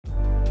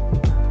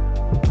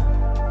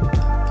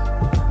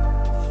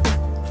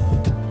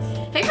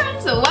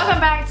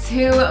back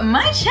to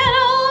my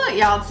channel,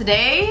 y'all.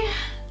 Today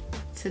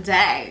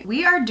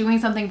we are doing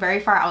something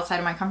very far outside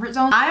of my comfort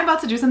zone. I'm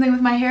about to do something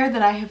with my hair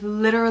that I have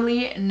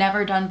literally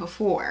never done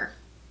before.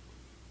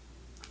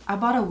 I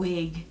bought a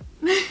wig.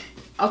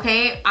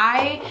 Okay,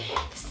 I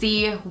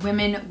see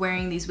women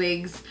wearing these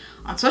wigs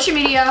on social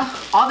media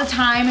all the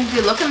time.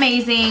 They look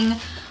amazing.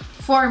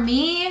 For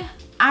me,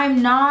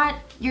 I'm not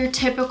your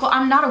typical,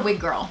 I'm not a wig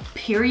girl,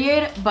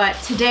 period. But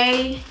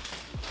today,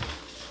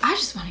 I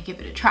just want to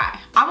give it a try.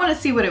 I want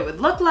to see what it would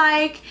look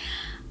like.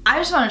 I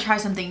just want to try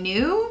something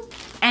new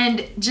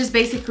and just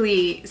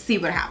basically see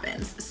what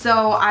happens.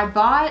 So I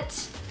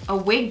bought a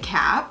wig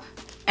cap.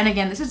 And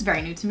again, this is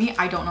very new to me.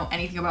 I don't know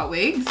anything about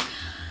wigs,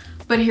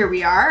 but here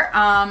we are.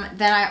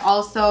 Then I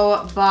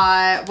also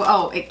bought,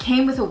 well, oh, it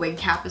came with a wig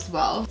cap as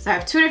well. So I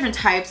have two different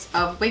types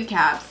of wig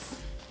caps,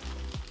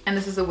 and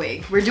this is a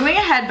wig. We're doing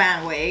a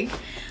headband wig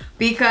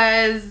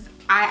because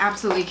I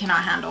absolutely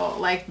cannot handle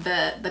like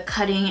the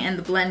cutting and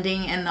the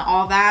blending and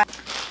all that.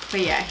 But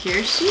yeah,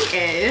 here she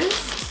is.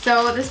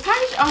 So this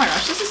package, oh my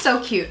gosh, this is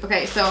so cute.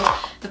 Okay, so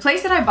the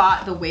place that I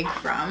bought the wig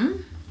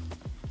from,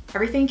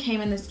 everything came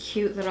in this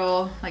cute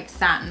little like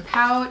satin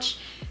pouch.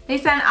 They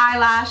sent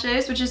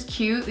eyelashes, which is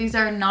cute. These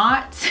are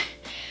not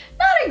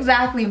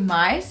exactly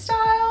my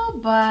style,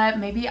 but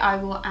maybe I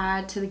will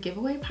add to the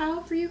giveaway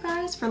pile for you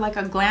guys for like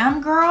a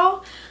glam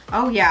girl.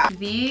 Oh yeah.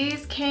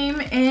 These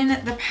came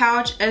in the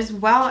pouch as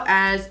well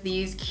as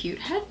these cute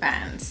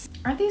headbands.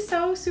 Aren't these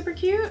so super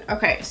cute?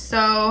 Okay,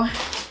 so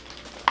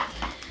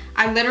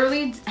I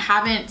literally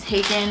haven't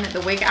taken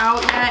the wig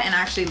out yet and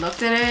actually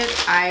looked at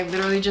it. I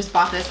literally just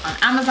bought this on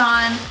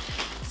Amazon.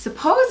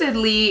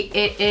 Supposedly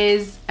it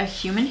is a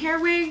human hair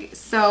wig,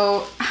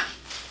 so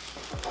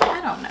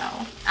I don't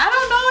know. I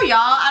don't know,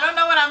 y'all. I don't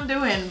know what I'm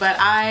doing, but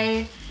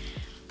I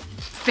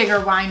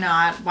figure why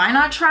not? Why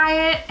not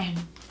try it? And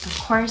of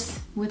course,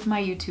 with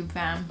my YouTube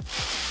fam.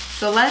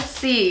 So let's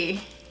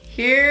see.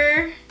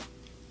 Here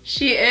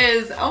she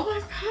is. Oh my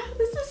God,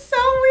 this is so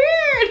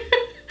weird.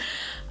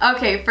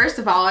 Okay, first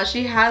of all,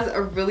 she has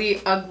a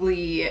really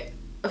ugly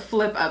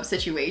flip up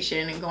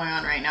situation going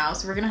on right now,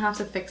 so we're gonna have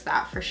to fix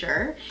that for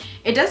sure.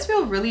 It does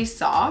feel really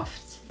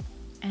soft,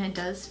 and it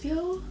does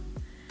feel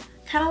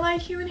kind of like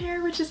human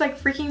hair, which is like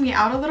freaking me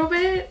out a little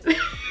bit.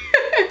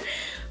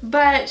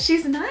 But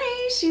she's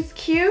nice, she's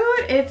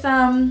cute. It's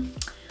I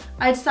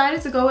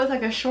decided to go with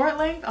like a short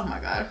length. Oh my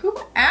God, who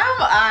am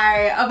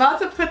I about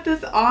to put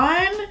this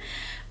on?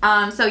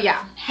 So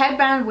yeah,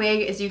 headband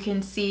wig, as you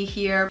can see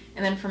here.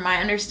 And then from my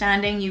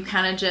understanding, you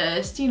kind of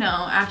just, you know,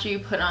 after you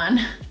put on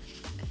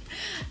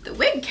the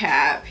wig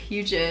cap,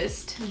 you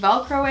just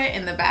Velcro it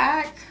in the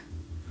back.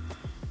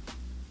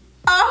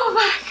 Oh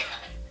my God.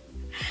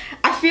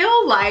 I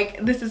feel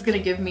like this is gonna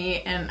give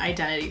me an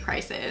identity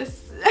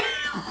crisis.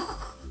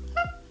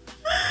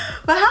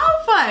 But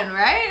how fun,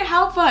 right?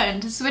 How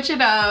fun to switch it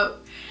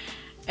up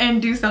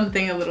and do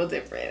something a little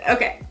different.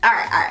 Okay, all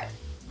right.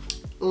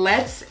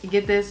 Let's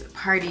get this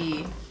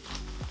party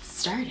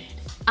started.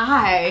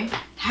 I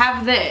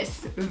have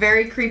this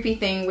very creepy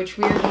thing which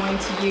we are going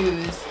to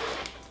use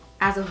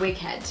as a wig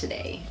head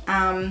today.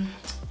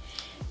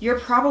 You're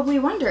probably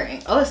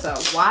wondering,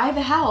 Alyssa, why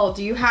the hell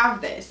do you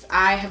have this?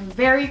 I have a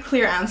very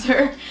clear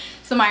answer.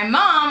 So my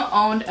mom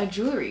owned a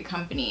jewelry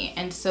company,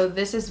 and so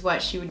this is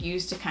what she would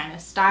use to kind of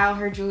style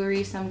her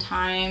jewelry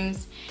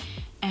sometimes.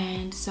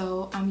 And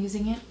so I'm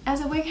using it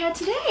as a wig head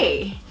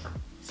today.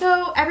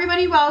 So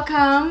everybody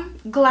welcome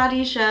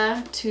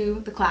Gladisha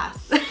to the class.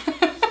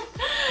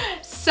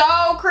 So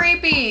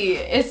creepy.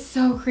 It's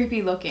so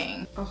creepy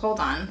looking. Oh, hold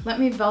on. Let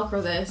me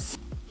Velcro this.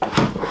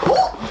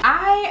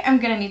 I am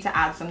gonna need to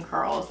add some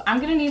curls. I'm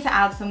gonna need to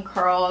add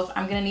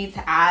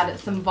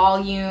some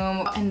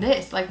volume. And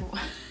this, like,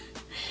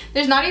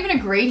 there's not even a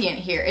gradient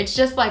here. It's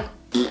just like,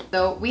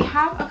 so we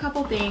have a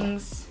couple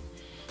things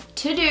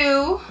to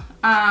do,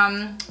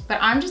 but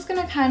I'm just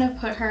gonna kind of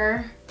put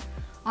her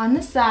on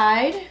the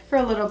side for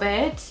a little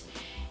bit.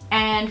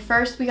 And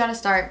first we gotta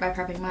start by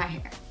prepping my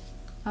hair.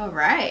 All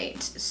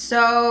right,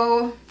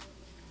 so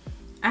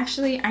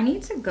actually I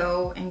need to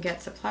go and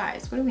get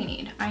supplies. What do we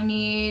need? I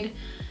need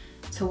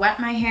to wet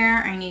my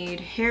hair, I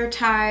need hair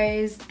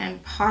ties,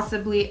 and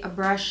possibly a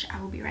brush.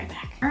 I will be right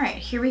back. All right,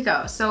 here we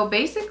go. So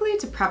basically,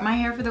 to prep my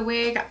hair for the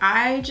wig,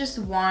 I just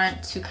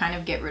want to kind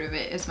of get rid of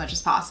it as much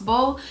as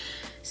possible.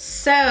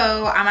 So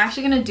I'm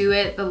actually gonna do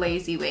it the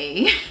lazy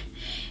way.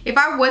 If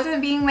I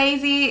wasn't being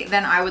lazy,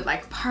 then I would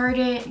like part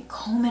it and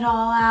comb it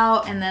all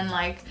out and then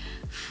like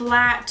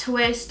flat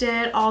twist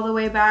it all the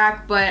way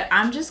back. But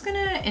I'm just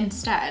gonna,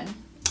 instead,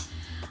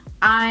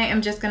 I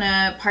am just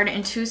gonna part it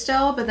in two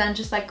still, but then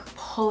just like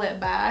pull it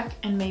back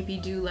and maybe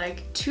do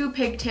like two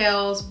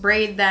pigtails,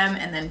 braid them,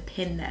 and then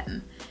pin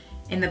them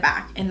in the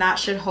back. And that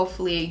should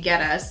hopefully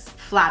get us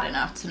flat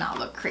enough to not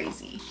look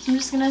crazy. So I'm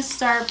just gonna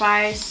start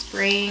by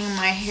spraying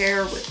my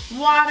hair with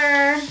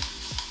water.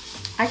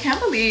 I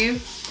can't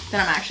believe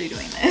that I'm actually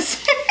doing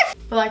this.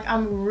 But like,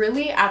 I'm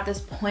really at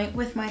this point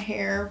with my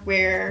hair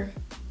where,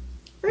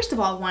 first of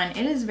all, one,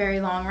 it is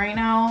very long right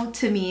now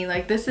to me.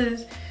 Like, this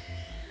is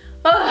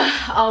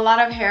A lot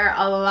of hair,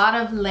 a lot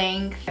of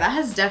length. That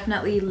has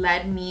definitely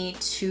led me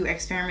to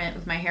experiment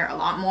with my hair a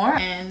lot more,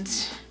 and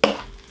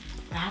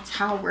that's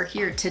how we're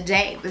here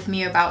today with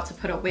me about to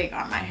put a wig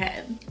on my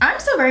head. I'm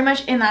still very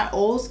much in that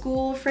old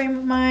school frame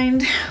of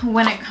mind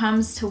when it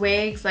comes to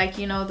wigs, like,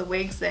 you know, the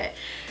wigs that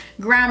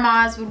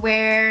grandmas would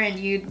wear and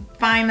you'd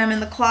find them in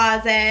the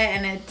closet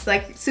and it's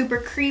like super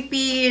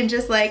creepy and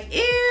just like,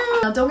 ew.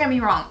 Now, don't get me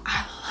wrong,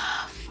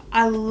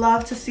 I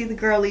love to see the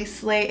girlies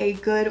slay a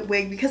good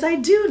wig, because I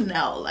do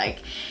know, like,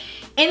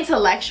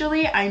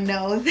 intellectually, I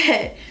know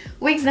that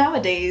wigs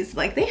nowadays,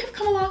 like, they have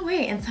come a long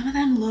way and some of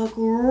them look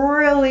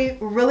really,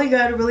 really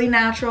good, really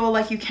natural,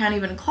 like you can't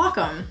even clock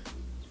them.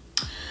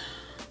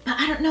 But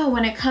I don't know,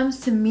 when it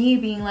comes to me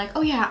being like,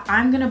 oh yeah,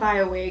 I'm gonna buy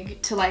a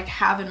wig to like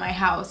have in my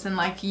house and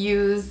like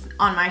use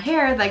on my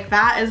hair, like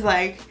that is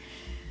like,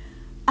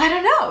 I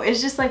don't know,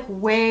 it's just like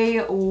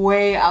way,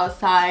 way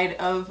outside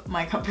of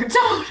my comfort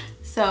zone.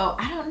 So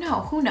I don't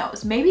know, who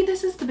knows? Maybe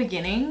this is the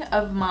beginning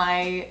of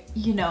my,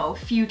 you know,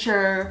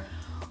 future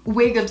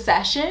wig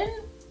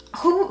obsession.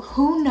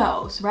 Who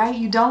knows, right?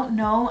 You don't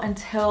know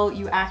until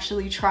you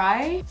actually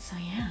try. So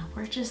yeah,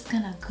 we're just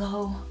gonna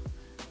go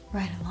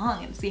right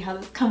along and see how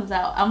this comes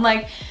out. I'm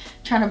like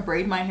trying to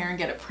braid my hair and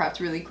get it prepped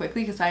really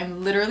quickly because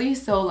I'm literally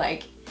so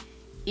like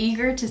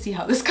eager to see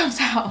how this comes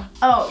out.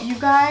 Oh, you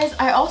guys,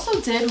 I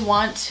also did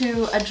want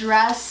to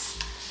address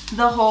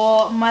the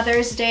whole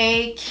Mother's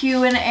Day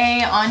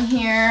Q&A on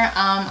here.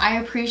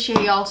 I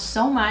appreciate y'all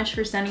so much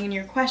for sending in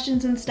your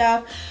questions and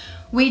stuff.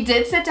 We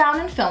did sit down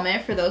and film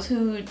it. For those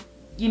who,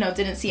 you know,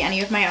 didn't see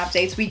any of my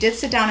updates, we did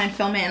sit down and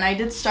film it, and I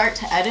did start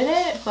to edit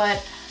it,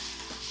 but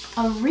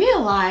I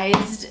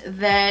realized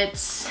that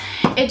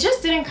it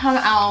just didn't come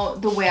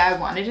out the way I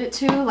wanted it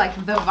to. Like,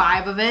 the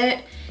vibe of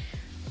it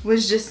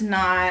was just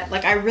not,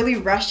 like, I really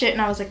rushed it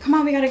and I was like, come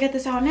on, we gotta get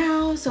this out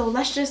now, so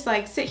let's just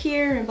like sit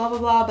here and blah blah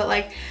blah. But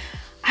like,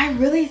 I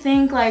really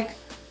think like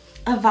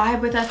a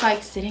vibe with us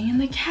like sitting in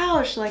the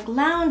couch, like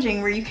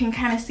lounging, where you can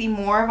kind of see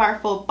more of our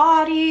full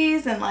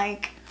bodies and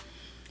like,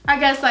 I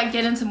guess like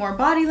get into more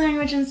body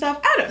language and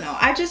stuff. I don't know,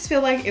 I just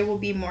feel like it will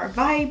be more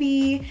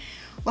vibey.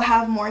 We'll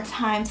have more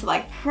time to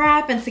like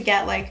prep and to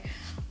get like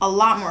a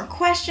lot more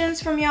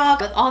questions from y'all.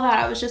 With all that,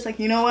 I was just like,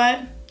 you know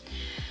what?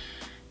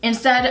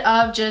 Instead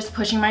of just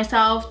pushing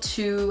myself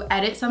to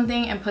edit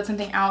something and put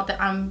something out that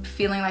I'm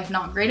feeling like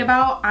not great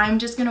about, I'm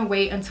just gonna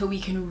wait until we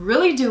can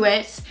really do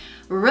it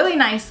really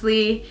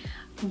nicely,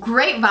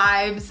 great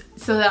vibes,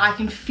 so that I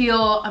can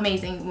feel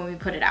amazing when we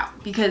put it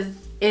out, because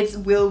it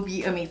will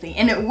be amazing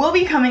and it will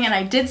be coming. And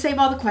I did save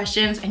all the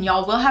questions and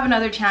y'all will have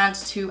another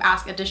chance to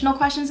ask additional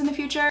questions in the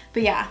future.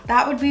 But yeah,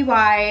 that would be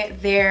why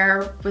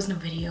there was no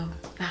video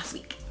last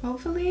week.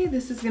 Hopefully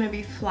this is gonna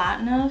be flat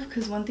enough,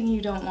 because one thing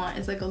you don't want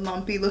is like a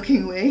lumpy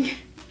looking wig.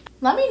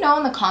 Let me know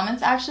in the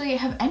comments, actually,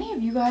 have any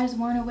of you guys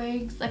worn a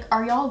wig? Like,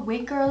 are y'all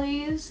wig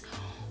girlies?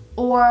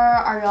 Or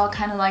are y'all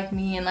kind of like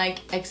me and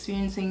like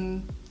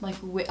experiencing like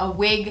a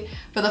wig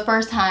for the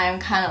first time,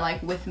 kind of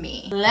like with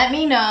me? Let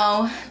me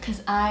know,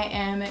 because I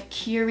am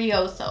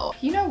curioso.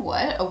 You know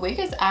what? A wig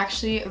is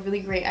actually a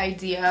really great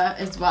idea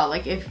as well.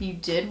 Like, if you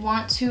did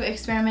want to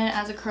experiment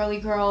as a curly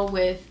girl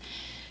with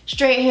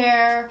straight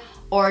hair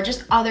or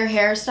just other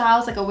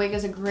hairstyles, like a wig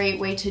is a great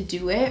way to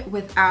do it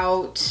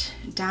without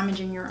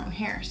damaging your own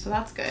hair. So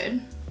that's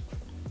good.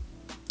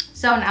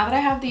 So now that I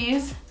have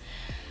these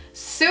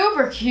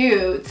super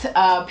cute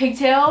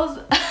pigtails,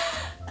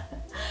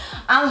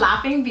 I'm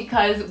laughing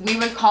because we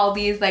would call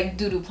these like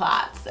doo-doo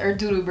plaits or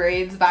doo-doo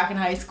braids back in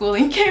high school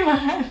in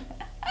Kmart.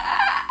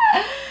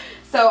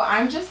 So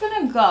I'm just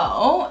gonna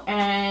go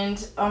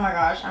and, oh my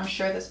gosh, I'm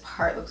sure this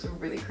part looks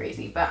really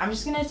crazy, but I'm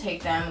just gonna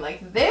take them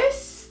like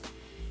this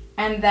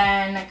and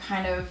then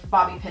kind of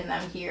bobby pin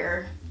them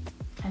here.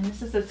 And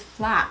this is as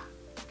flat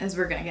as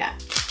we're gonna get.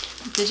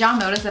 Did y'all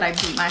notice that I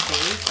beat my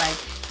face?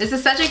 Like, this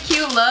is such a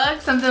cute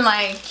look, something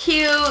like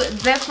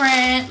cute,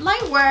 different,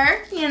 light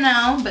work, you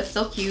know, but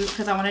still cute,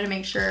 because I wanted to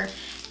make sure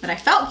that I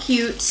felt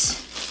cute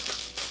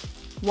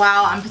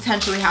while I'm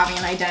potentially having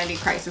an identity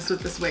crisis with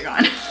this wig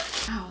on.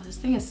 Wow, this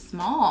thing is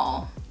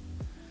small.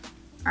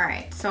 All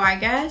right, so I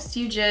guess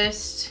you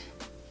just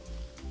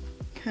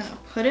kind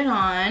of put it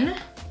on.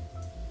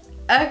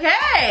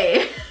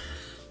 Okay.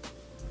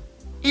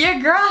 Your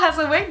girl has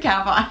a wig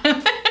cap on.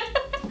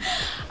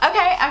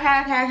 Okay.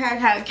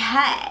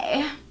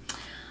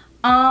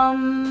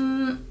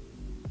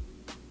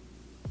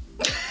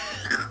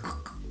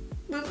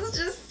 This is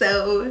just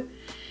so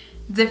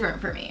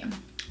different for me.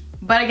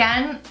 But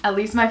again, at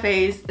least my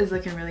face is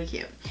looking really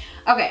cute.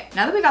 Okay,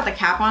 now that we got the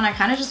cap on, I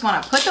kind of just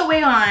want to put the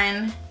wig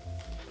on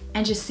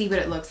and just see what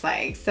it looks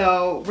like.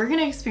 So we're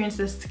gonna experience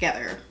this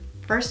together.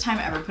 First time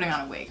ever putting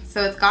on a wig.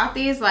 So it's got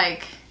these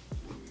like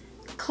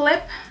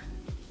clip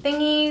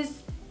thingies.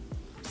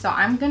 So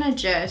I'm gonna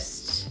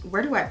just,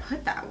 where do I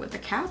put that with the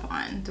cap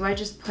on? Do I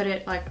just put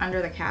it like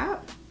under the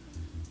cap?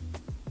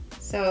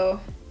 So,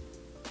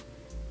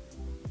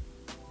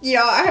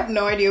 y'all, I have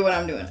no idea what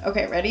I'm doing.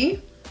 Okay,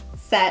 ready,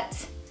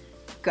 set,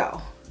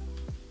 go.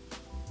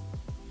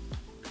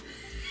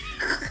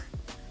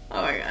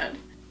 Oh my God.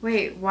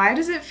 Wait, why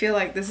does it feel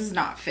like this is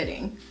not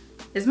fitting?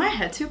 Is my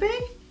head too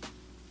big?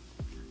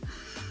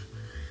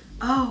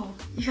 Oh,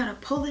 you gotta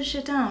pull this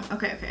shit down.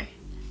 Okay, okay.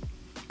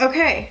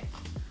 Okay.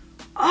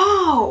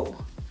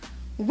 Oh,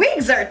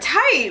 wigs are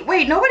tight.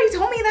 Wait, nobody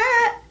told me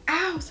that.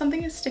 Ow,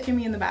 something is sticking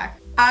me in the back.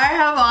 I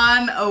have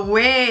on a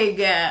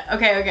wig.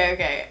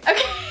 Okay.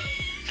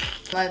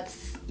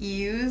 Let's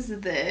use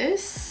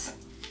this.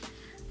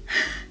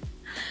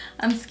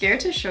 I'm scared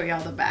to show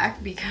y'all the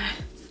back because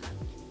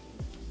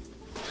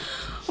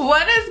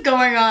what is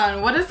going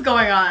on? What is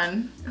going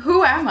on?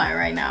 Who am I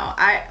right now?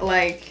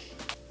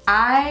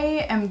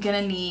 I am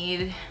gonna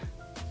need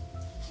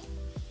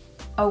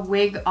a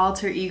wig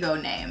alter ego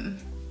name,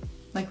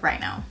 like right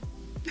now.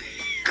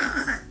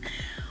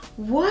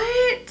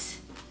 What?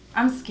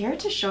 I'm scared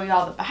to show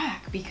y'all the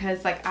back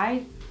because like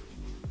I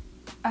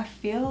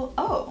feel,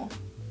 oh,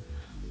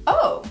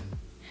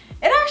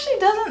 it actually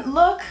doesn't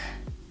look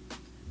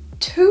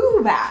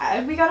too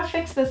bad. We gotta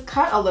fix this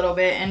cut a little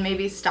bit and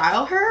maybe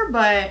style her,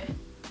 but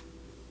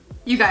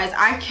you guys,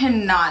 I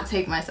cannot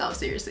take myself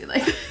seriously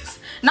like this.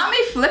 Not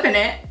me flipping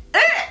it.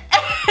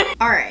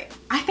 All right,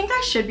 I think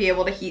I should be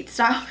able to heat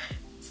style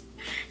this.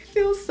 It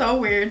feels so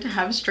weird to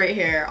have straight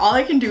hair. All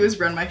I can do is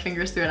run my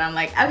fingers through it. I'm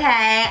like,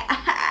 okay.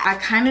 I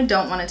kind of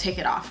don't want to take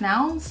it off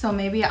now, so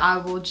maybe I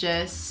will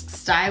just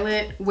style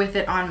it with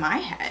it on my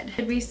head.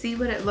 Did we see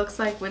what it looks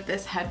like with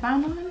this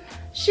headband on?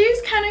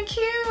 She's kind of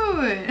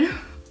cute.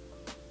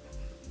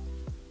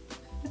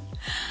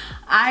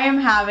 I am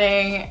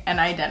having an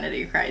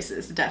identity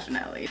crisis,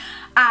 definitely.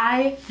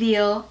 I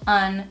feel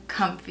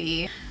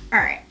uncomfy. All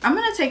right, I'm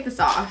gonna take this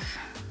off.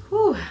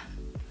 Whew.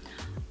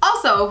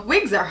 Also,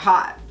 wigs are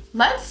hot.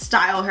 Let's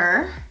style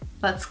her.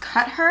 Let's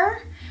cut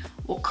her.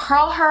 We'll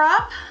curl her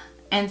up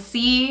and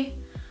see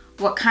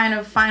what kind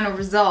of final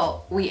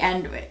result we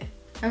end with.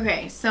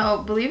 Okay,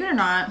 so believe it or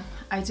not,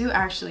 I do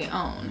actually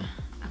own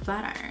a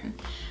flat iron.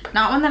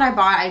 Not one that I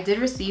bought. I did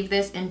receive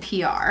this in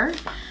PR.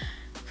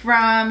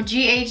 From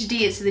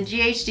GHD, it's the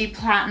GHD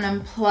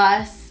Platinum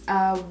Plus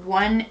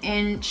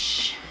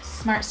 1-inch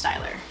Smart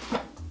Styler.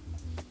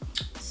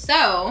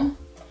 So,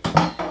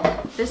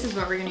 this is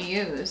what we're gonna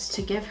use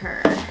to give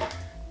her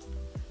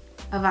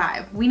a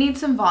vibe. We need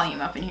some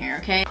volume up in here,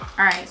 okay?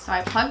 All right, so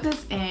I plugged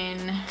this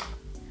in,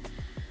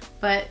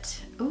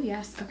 but, oh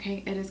yes,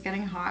 okay, it is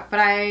getting hot, but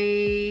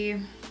I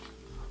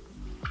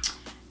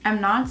am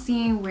not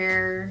seeing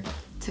where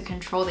to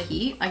control the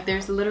heat. Like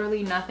there's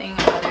literally nothing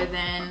other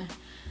than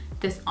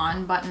this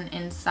on button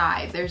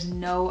inside. There's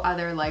no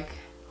other like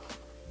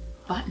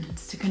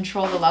buttons to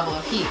control the level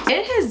of heat.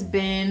 It has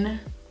been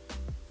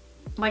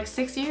like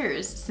 6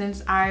 years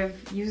since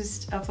I've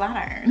used a flat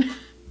iron.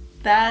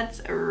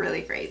 That's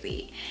really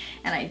crazy.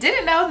 And I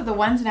didn't know that the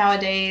ones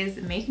nowadays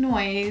make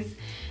noise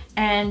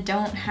and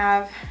don't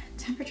have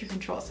temperature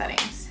control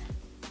settings.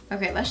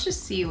 Okay, let's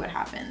just see what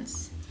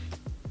happens.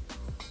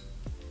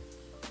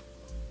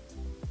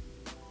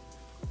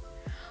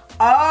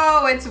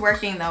 Oh, it's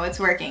working though, it's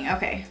working,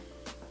 okay.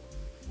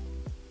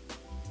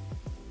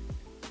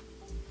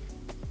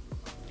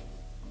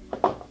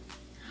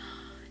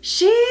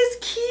 She's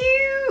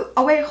cute.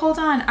 Oh wait, hold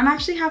on. I'm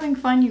actually having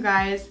fun, you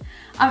guys.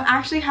 I'm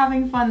actually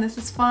having fun. This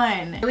is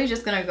fun. I'm really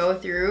just gonna go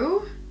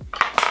through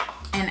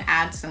and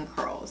add some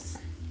curls.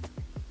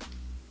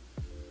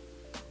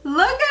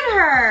 Look at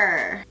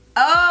her.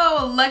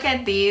 Oh, look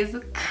at these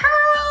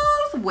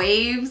curls,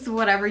 waves,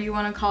 whatever you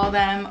want to call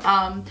them.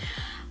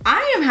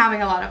 I am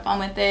having a lot of fun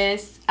with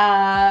this.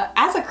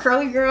 As a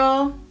curly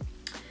girl,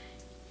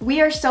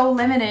 we are so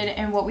limited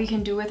in what we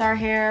can do with our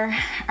hair.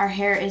 Our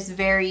hair is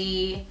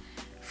very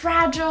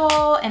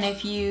fragile, and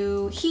if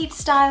you heat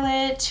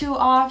style it too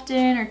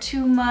often or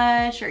too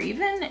much, or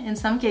even in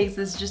some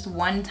cases just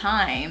one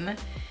time,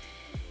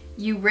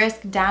 you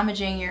risk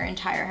damaging your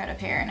entire head of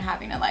hair and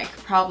having to like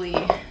probably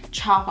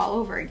chop all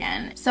over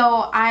again.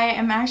 So I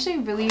am actually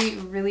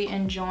really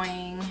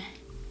enjoying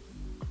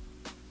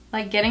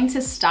like getting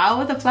to style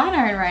with a flat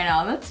iron right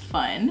now. That's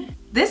fun.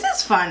 This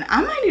is fun.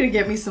 I might need to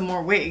get me some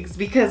more wigs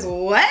because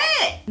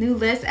what? New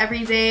list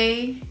every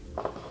day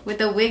with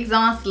the wigs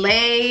on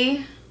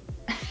slay.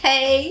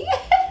 Hey.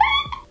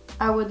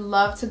 I would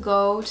love to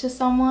go to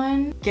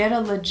someone, get a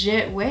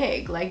legit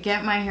wig, like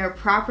get my hair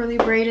properly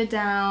braided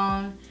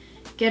down,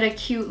 get a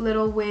cute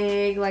little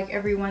wig like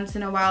every once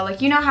in a while.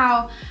 Like you know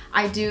how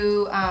I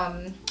do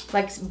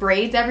like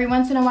braids every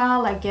once in a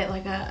while, like get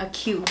like a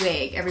cute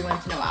wig every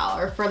once in a while,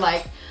 or for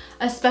like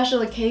a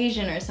special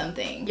occasion or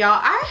something. Y'all,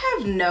 I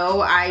have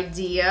no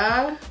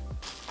idea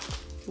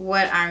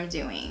what I'm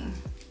doing,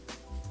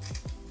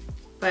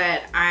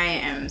 but I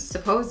am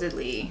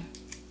supposedly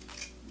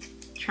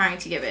trying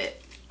to give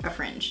it a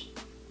fringe.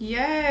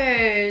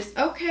 Yes,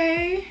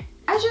 okay.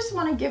 I just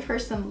want to give her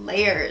some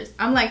layers.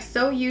 I'm like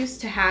so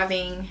used to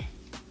having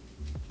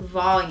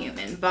volume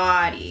and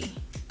body.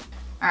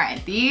 All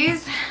right,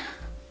 these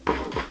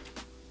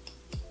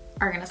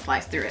are gonna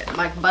slice through it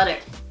like butter.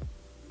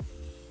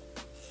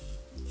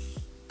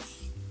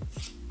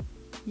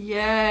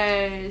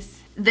 Yes.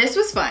 This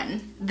was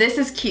fun. This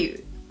is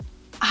cute.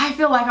 I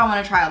feel like I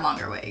want to try a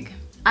longer wig.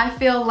 I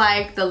feel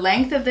like the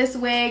length of this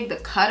wig, the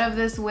cut of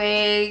this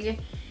wig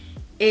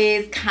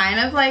is kind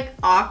of like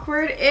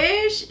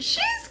awkward-ish.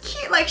 She's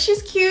cute, like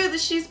she's cute,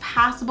 she's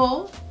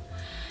passable.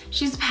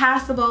 She's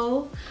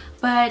passable,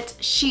 but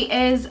she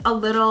is a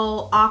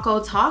little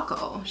awko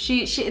taco.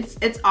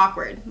 It's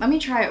awkward. Let me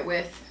try it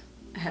with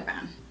a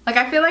headband. Like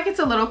I feel like it's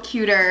a little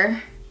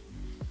cuter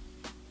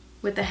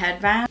with the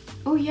headband.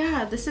 Oh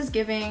yeah, this is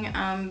giving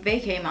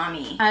vacay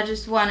mommy. I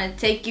just wanna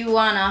take you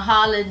on a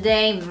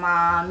holiday,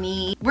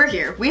 mommy. We're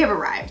here, we have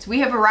arrived. We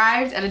have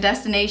arrived at a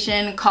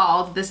destination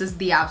called This Is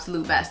the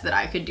Absolute Best That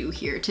I Could Do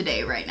Here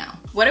Today, right now.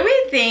 What do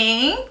we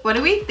think? What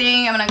do we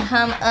think? I'm gonna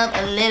come up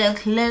a little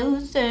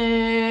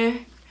closer.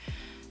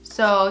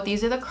 So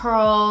these are the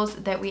curls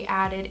that we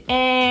added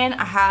in.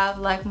 I have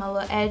like my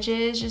little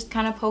edges just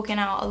kind of poking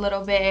out a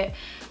little bit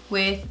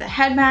with the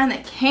headband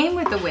that came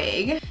with the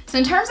wig. So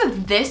in terms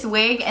of this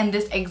wig and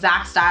this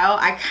exact style,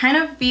 I kind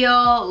of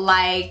feel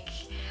like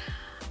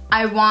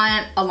I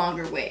want a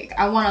longer wig.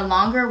 I want a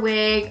longer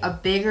wig, a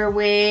bigger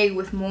wig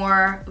with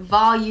more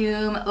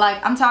volume.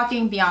 Like I'm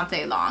talking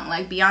Beyonce long,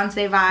 like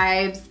Beyonce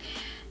vibes,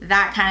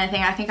 that kind of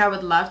thing. I think I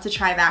would love to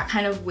try that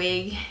kind of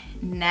wig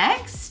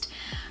next.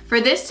 For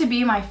this to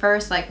be my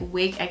first like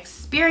wig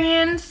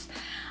experience,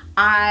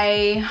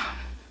 I'm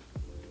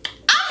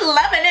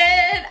loving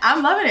it.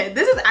 I'm loving it.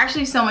 This is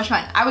actually so much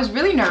fun. I was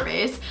really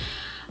nervous.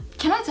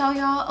 Can I tell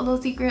y'all a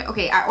little secret?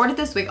 Okay, I ordered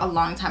this wig a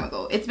long time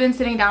ago. It's been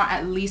sitting down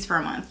at least for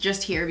a month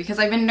just here because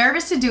I've been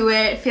nervous to do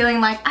it, feeling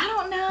like, I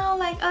don't know,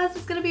 like, oh, this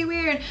is gonna be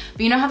weird.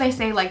 But you know how they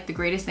say like the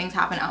greatest things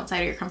happen outside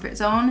of your comfort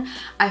zone?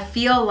 I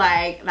feel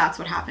like that's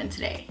what happened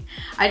today.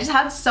 I just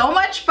had so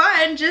much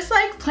fun just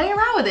like playing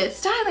around with it,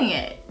 styling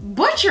it,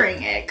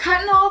 butchering it,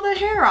 cutting all the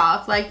hair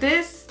off. Like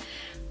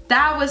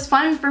that was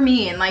fun for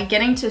me, and like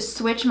getting to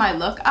switch my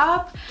look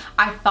up.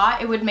 I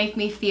thought it would make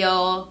me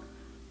feel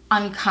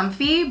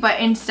uncomfy, but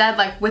instead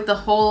like with the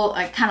whole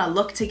like kind of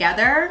look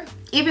together,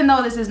 even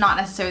though this is not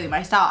necessarily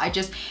my style,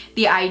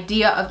 the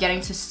idea of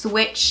getting to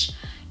switch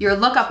your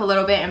look up a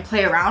little bit and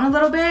play around a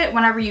little bit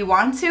whenever you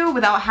want to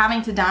without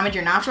having to damage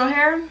your natural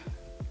hair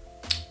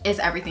is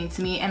everything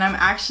to me, and I'm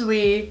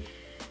actually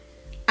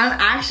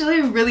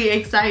really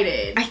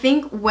excited. I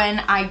think when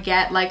I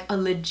get like a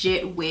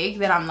legit wig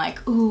that I'm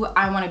like, ooh,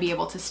 I want to be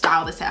able to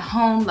style this at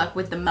home, like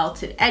with the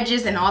melted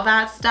edges and all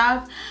that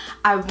stuff,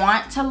 I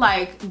want to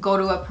like go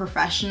to a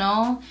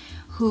professional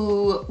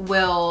who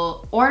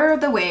will order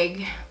the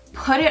wig,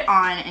 put it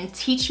on and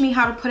teach me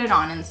how to put it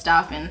on and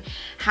stuff, and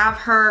have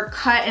her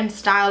cut and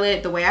style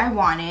it the way I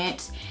want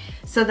it,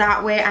 so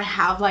that way I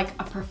have like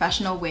a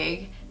professional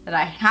wig that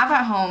I have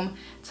at home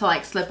to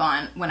like slip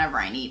on whenever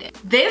I need it.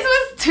 This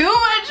was too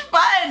much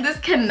fun. This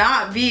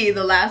cannot be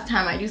the last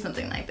time I do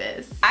something like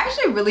this. I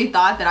actually really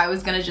thought that I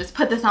was gonna just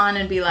put this on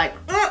and be like,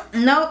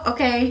 nope,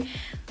 okay.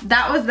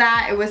 That was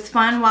that. It was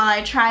fun while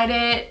I tried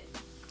it.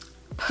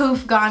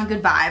 Poof, gone,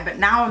 goodbye. But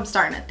now I'm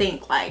starting to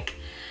think like,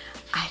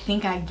 I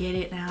think I get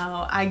it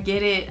now. I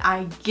get it,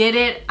 I get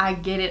it, I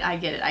get it, I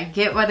get it. I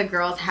get why the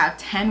girls have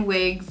 10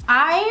 wigs.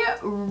 I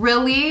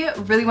really,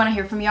 really wanna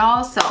hear from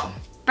y'all. So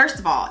first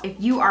of all, if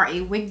you are a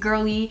wig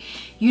girly,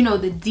 you know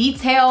the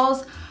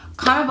details,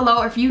 comment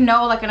below. If you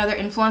know like another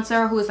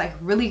influencer who is like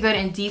really good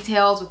in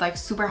details with like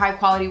super high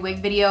quality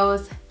wig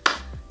videos,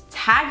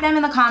 tag them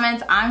in the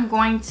comments. I'm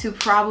going to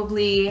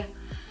probably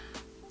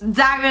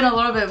dive in a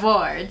little bit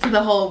more to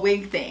the whole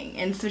wig thing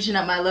and switching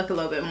up my look a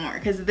little bit more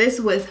because this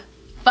was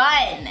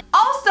fun.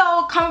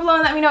 Also, comment below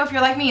and let me know if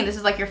you're like me and this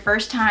is like your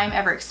first time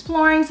ever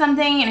exploring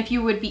something, and if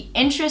you would be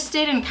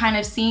interested in kind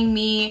of seeing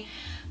me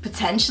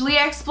potentially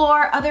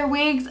explore other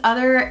wigs,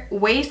 other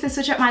ways to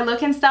switch up my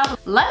look and stuff.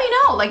 Let me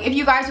know, like if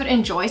you guys would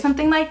enjoy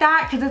something like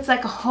that, because it's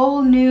like a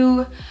whole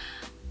new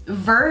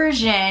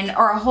version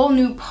or a whole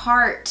new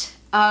part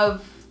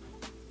of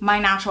my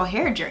natural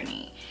hair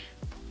journey.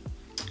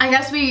 I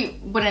guess we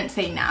wouldn't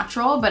say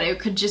natural, but it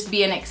could just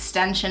be an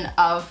extension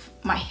of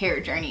my hair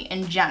journey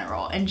in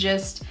general and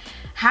just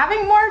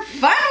having more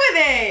fun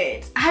with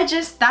it.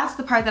 That's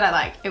the part that I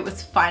like. It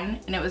was fun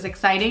and it was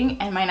exciting,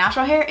 and my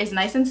natural hair is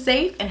nice and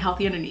safe and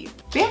healthy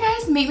underneath. But yeah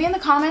guys, meet me in the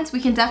comments. We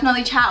can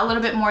definitely chat a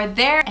little bit more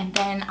there, and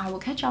then I will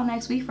catch y'all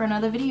next week for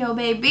another video,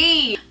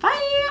 baby.